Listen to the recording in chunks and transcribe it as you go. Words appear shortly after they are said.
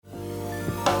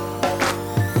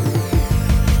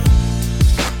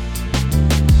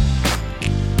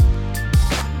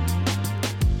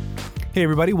Hey,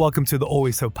 everybody. Welcome to the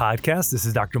Always Hope podcast. This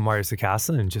is Dr. Mario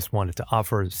Sacasa, and just wanted to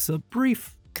offer some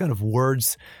brief kind of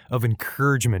words of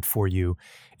encouragement for you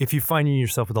if you're finding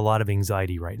yourself with a lot of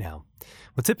anxiety right now.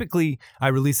 Well, typically, I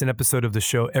release an episode of the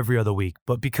show every other week,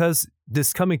 but because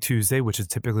this coming Tuesday, which is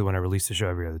typically when I release the show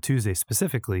every other Tuesday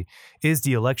specifically, is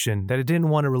the election, that I didn't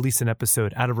want to release an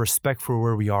episode out of respect for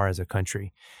where we are as a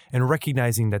country and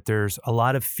recognizing that there's a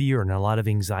lot of fear and a lot of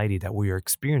anxiety that we are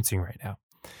experiencing right now.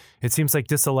 It seems like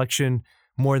this election,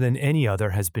 more than any other,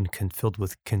 has been filled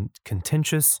with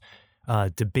contentious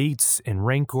debates and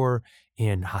rancor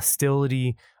and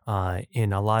hostility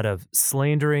and a lot of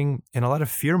slandering and a lot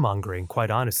of fear-mongering, quite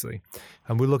honestly.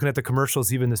 We're looking at the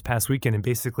commercials even this past weekend, and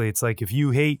basically it's like, if you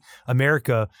hate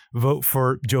America, vote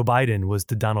for Joe Biden was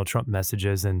the Donald Trump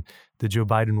messages, and the Joe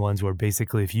Biden ones were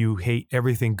basically, if you hate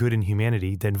everything good in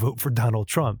humanity, then vote for Donald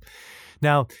Trump.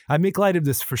 Now, I make light of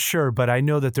this for sure, but I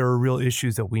know that there are real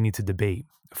issues that we need to debate.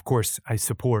 Of course, I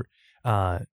support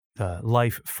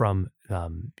life from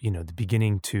the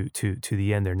beginning to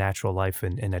the end, their natural life,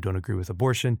 and I don't agree with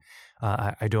abortion.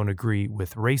 I don't agree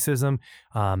with racism.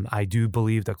 I do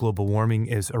believe that global warming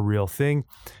is a real thing.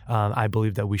 I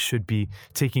believe that we should be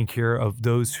taking care of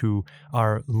those who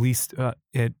are least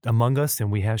among us,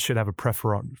 and we should have a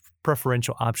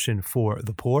preferential option for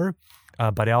the poor.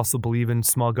 But I also believe in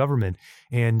small government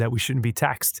and that we shouldn't be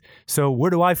taxed. So where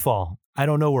do I fall? I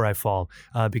don't know where I fall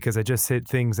because I just hit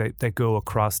things that go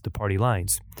across the party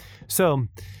lines. So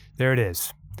there it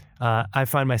is. I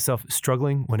find myself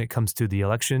struggling when it comes to the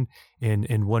election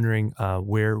and wondering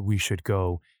where we should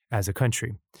go as a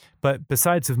country. But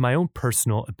besides of my own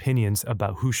personal opinions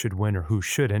about who should win or who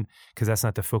shouldn't, because that's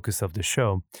not the focus of the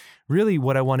show, really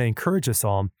what I want to encourage us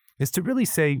all is to really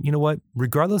say, you know what,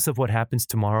 regardless of what happens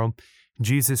tomorrow,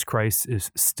 Jesus Christ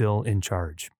is still in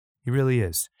charge. He really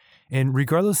is. And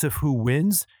regardless of who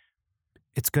wins,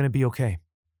 it's going to be okay.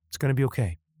 It's going to be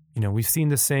okay. You know, we've seen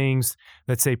the sayings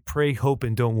that say, pray, hope,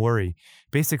 and don't worry.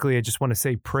 Basically, I just want to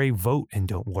say, pray, vote, and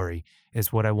don't worry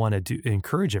is what I want to do.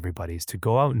 Encourage everybody is to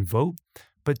go out and vote,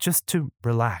 but just to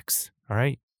relax. All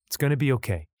right. It's going to be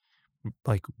okay.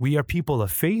 Like, we are people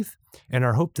of faith, and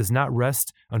our hope does not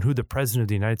rest on who the president of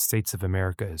the United States of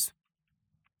America is.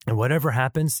 And whatever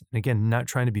happens, and again, not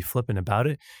trying to be flippant about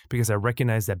it, because I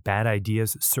recognize that bad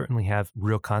ideas certainly have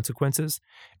real consequences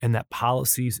and that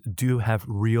policies do have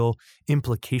real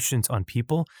implications on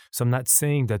people. So I'm not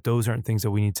saying that those aren't things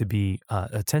that we need to be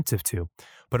attentive to.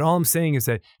 But all I'm saying is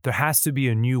that there has to be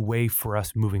a new way for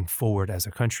us moving forward as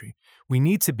a country. We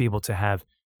need to be able to have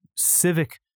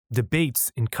civic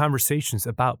debates and conversations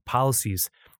about policies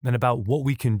and about what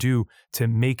we can do to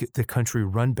make the country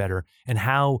run better and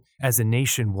how, as a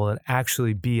nation, will it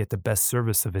actually be at the best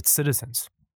service of its citizens.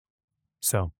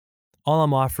 So all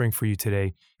I'm offering for you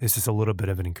today is just a little bit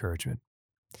of an encouragement.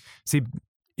 See,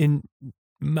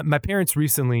 my parents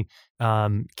recently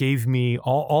gave me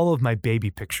all of my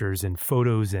baby pictures and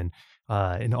photos and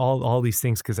all these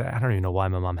things, because I don't even know why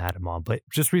my mom had them all, but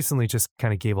just recently just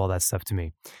kind of gave all that stuff to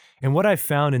me. And what I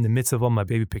found in the midst of all my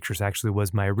baby pictures actually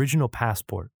was my original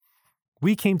passport.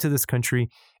 We came to this country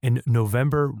in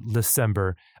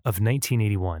December of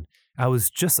 1981. I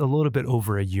was just a little bit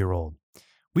over a year old.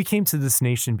 We came to this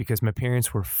nation because my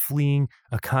parents were fleeing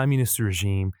a communist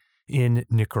regime in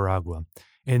Nicaragua.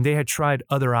 And they had tried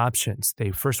other options.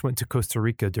 They first went to Costa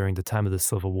Rica during the time of the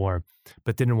Civil War,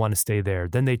 but didn't want to stay there.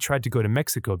 Then they tried to go to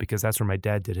Mexico because that's where my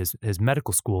dad did his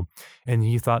medical school. And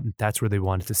he thought that's where they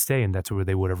wanted to stay and that's where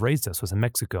they would have raised us, was in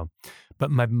Mexico.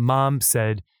 But my mom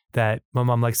said that, my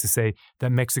mom likes to say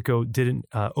that Mexico didn't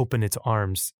open its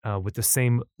arms with the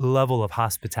same level of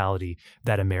hospitality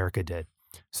that America did.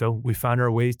 So we found our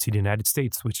way to the United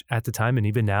States, which at the time and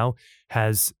even now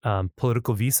has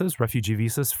political visas, refugee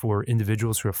visas for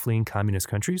individuals who are fleeing communist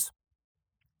countries.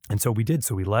 And so we did.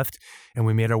 So we left and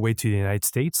we made our way to the United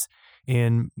States.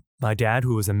 And my dad,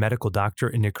 who was a medical doctor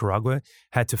in Nicaragua,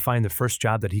 had to find the first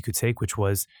job that he could take, which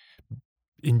was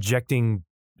injecting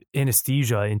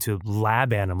anesthesia into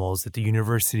lab animals at the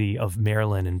University of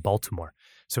Maryland in Baltimore.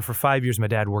 So for 5 years, my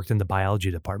dad worked in the biology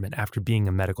department after being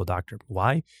a medical doctor.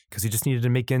 Why? Because he just needed to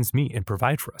make ends meet and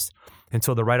provide for us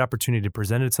until the right opportunity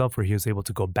presented itself, where he was able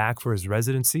to go back for his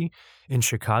residency in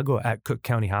Chicago at Cook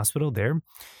County Hospital there,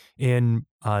 and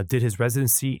did his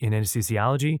residency in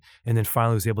anesthesiology, and then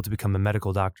finally was able to become a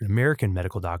medical doctor, American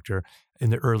medical doctor,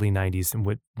 in the early 90s,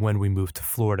 and when we moved to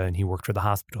Florida, and he worked for the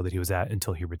hospital that he was at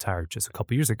until he retired just a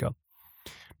couple years ago.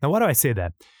 Now, why do I say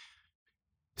that?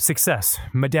 Success.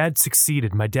 My dad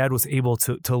succeeded. My dad was able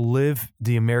to live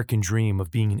the American dream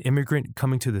of being an immigrant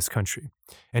coming to this country.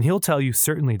 And he'll tell you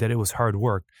certainly that it was hard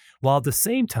work, while at the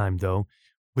same time, though,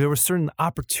 There were certain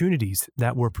opportunities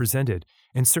that were presented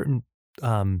and certain,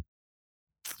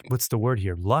 what's the word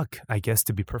here? Luck, I guess,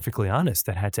 to be perfectly honest,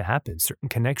 that had to happen. Certain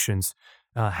connections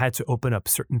had to open up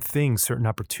certain things, certain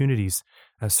opportunities,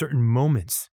 certain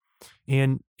moments.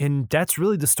 And that's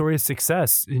really the story of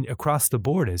success across the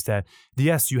board is that,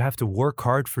 yes, you have to work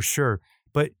hard for sure,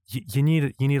 but you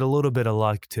need a little bit of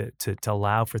luck to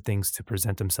allow for things to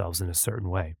present themselves in a certain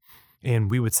way.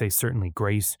 And we would say certainly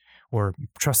grace or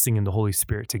trusting in the Holy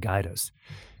Spirit to guide us.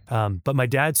 But my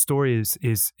dad's story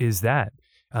is that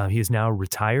he is now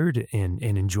retired and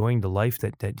enjoying the life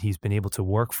that he's been able to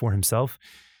work for himself,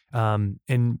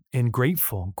 and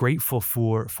grateful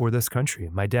for this country.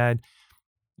 My dad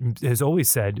has always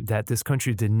said that this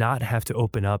country did not have to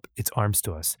open up its arms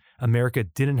to us. America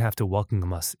didn't have to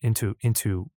welcome us into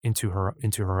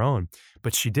her own,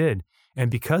 but she did. And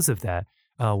because of that,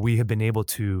 we have been able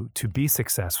to be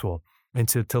successful and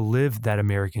to live that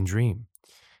American dream.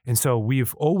 And so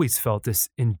we've always felt this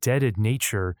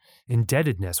indebtedness,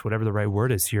 whatever the right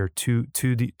word is here, to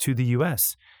the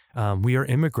U.S. We are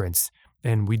immigrants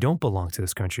and we don't belong to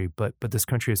this country, but this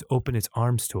country has opened its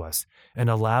arms to us and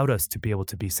allowed us to be able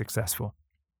to be successful.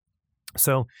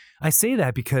 So I say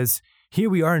that because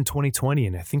here we are in 2020,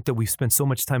 and I think that we've spent so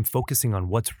much time focusing on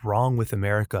what's wrong with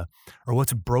America or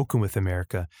what's broken with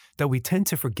America that we tend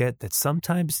to forget that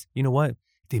sometimes, you know what,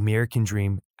 the American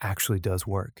dream actually does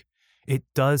work. It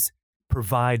does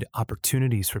provide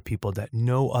opportunities for people that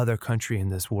no other country in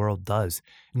this world does.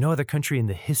 No other country in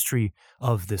the history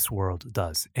of this world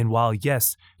does. And while,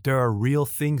 yes, there are real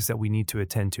things that we need to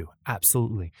attend to,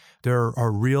 absolutely. There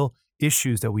are real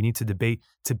issues that we need to debate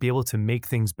to be able to make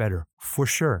things better, for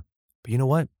sure. But you know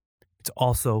what? It's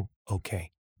also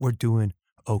okay. We're doing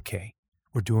okay.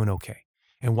 We're doing okay.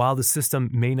 And while the system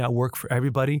may not work for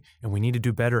everybody, and we need to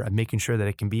do better at making sure that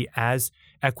it can be as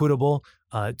equitable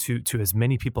to as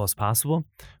many people as possible,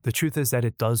 the truth is that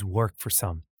it does work for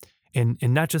some. And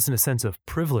not just in a sense of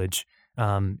privilege,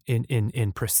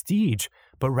 in prestige,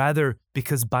 but rather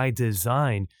because by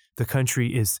design, the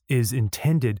country is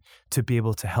intended to be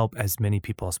able to help as many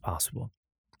people as possible.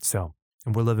 So,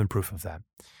 and we're living proof of that.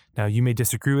 Now, you may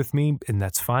disagree with me, and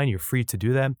that's fine. You're free to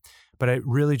do that. But I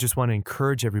really just want to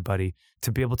encourage everybody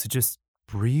to be able to just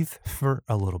breathe for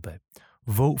a little bit.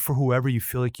 Vote for whoever you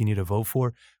feel like you need to vote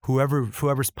for,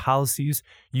 whoever's policies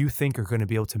you think are going to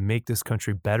be able to make this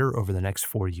country better over the next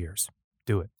 4 years.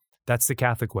 Do it. That's the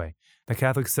Catholic way. The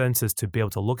Catholic sense is to be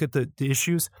able to look at the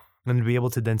issues and to be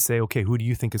able to then say, okay, who do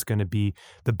you think is going to be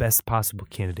the best possible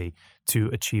candidate to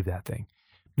achieve that thing?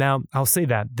 Now, I'll say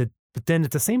that, but then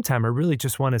at the same time, I really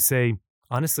just want to say,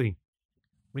 honestly,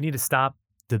 we need to stop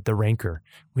the rancor.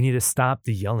 We need to stop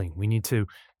the yelling. We need to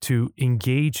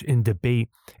engage in debate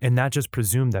and not just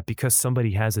presume that because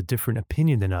somebody has a different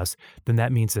opinion than us, then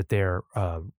that means that they're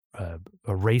a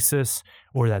racist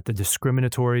or that they're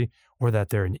discriminatory or that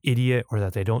they're an idiot or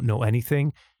that they don't know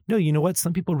anything. No, you know what?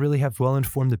 Some people really have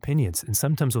well-informed opinions, and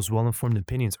sometimes those well-informed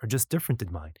opinions are just different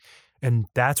than mine. And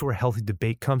that's where healthy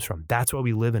debate comes from. That's why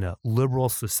we live in a liberal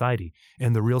society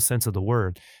in the real sense of the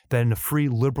word, that in a free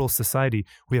liberal society,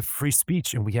 we have free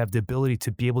speech and we have the ability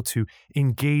to be able to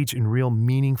engage in real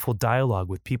meaningful dialogue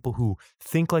with people who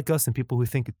think like us and people who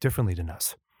think differently than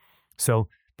us. So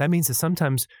that means that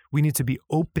sometimes we need to be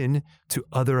open to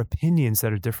other opinions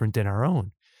that are different than our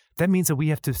own. That means that we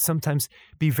have to sometimes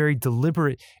be very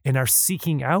deliberate in our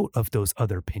seeking out of those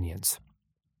other opinions.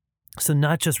 So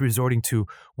not just resorting to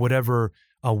whatever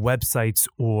websites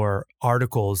or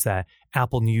articles that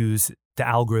Apple News, the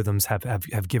algorithms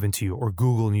have given to you, or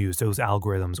Google News, those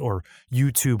algorithms, or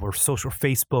YouTube or social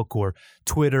Facebook or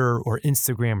Twitter or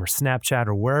Instagram or Snapchat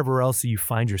or wherever else you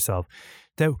find yourself,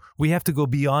 that we have to go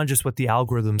beyond just what the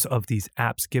algorithms of these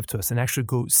apps give to us and actually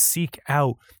go seek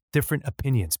out different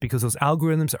opinions, because those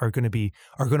algorithms are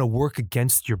going to work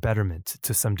against your betterment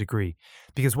to some degree,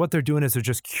 because what they're doing is they're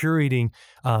just curating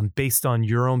based on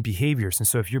your own behaviors. And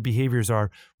so if your behaviors are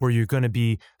where you're going to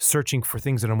be searching for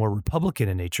things that are more Republican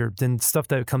in nature, then stuff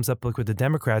that comes up like with the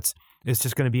Democrats is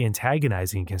just going to be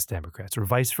antagonizing against Democrats, or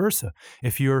vice versa.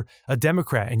 If you're a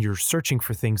Democrat and you're searching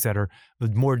for things that are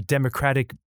more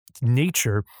Democratic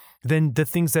nature, then the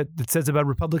things that it says about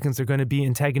Republicans are going to be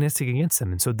antagonistic against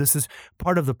them. And so this is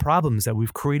part of the problems that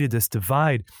we've created this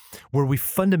divide where we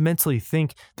fundamentally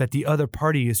think that the other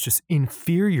party is just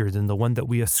inferior than the one that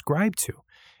we ascribe to.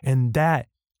 And that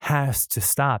has to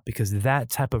stop, because that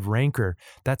type of rancor,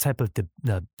 that type of,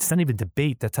 it's not even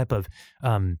debate, that type of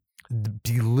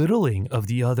belittling of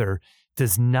the other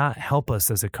does not help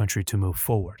us as a country to move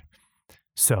forward.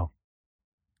 So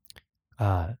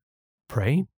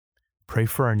pray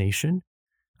for our nation,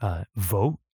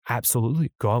 vote,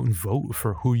 absolutely go out and vote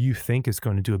for who you think is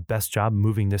going to do a best job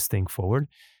moving this thing forward.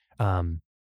 And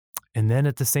then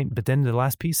but then the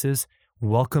last piece is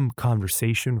welcome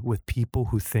conversation with people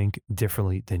who think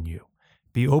differently than you.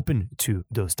 Be open to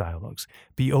those dialogues.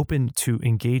 Be open to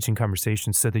engage in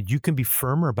conversations so that you can be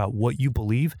firmer about what you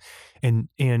believe and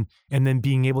then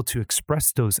being able to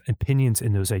express those opinions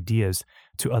and those ideas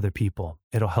to other people.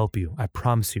 It'll help you. I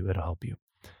promise you it'll help you.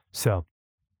 So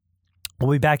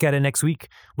we'll be back at it next week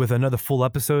with another full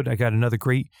episode. I got another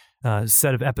great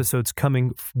set of episodes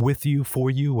coming with you, for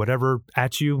you, whatever,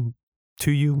 at you,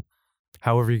 to you,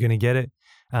 however you're going to get it.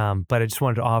 But I just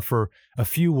wanted to offer a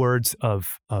few words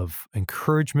of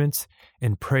encouragement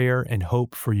and prayer and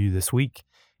hope for you this week.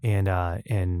 And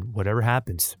whatever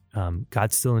happens,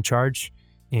 God's still in charge,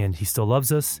 and He still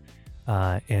loves us,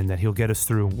 and that He'll get us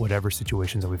through whatever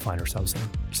situations that we find ourselves in.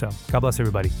 So God bless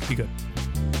everybody. Be good.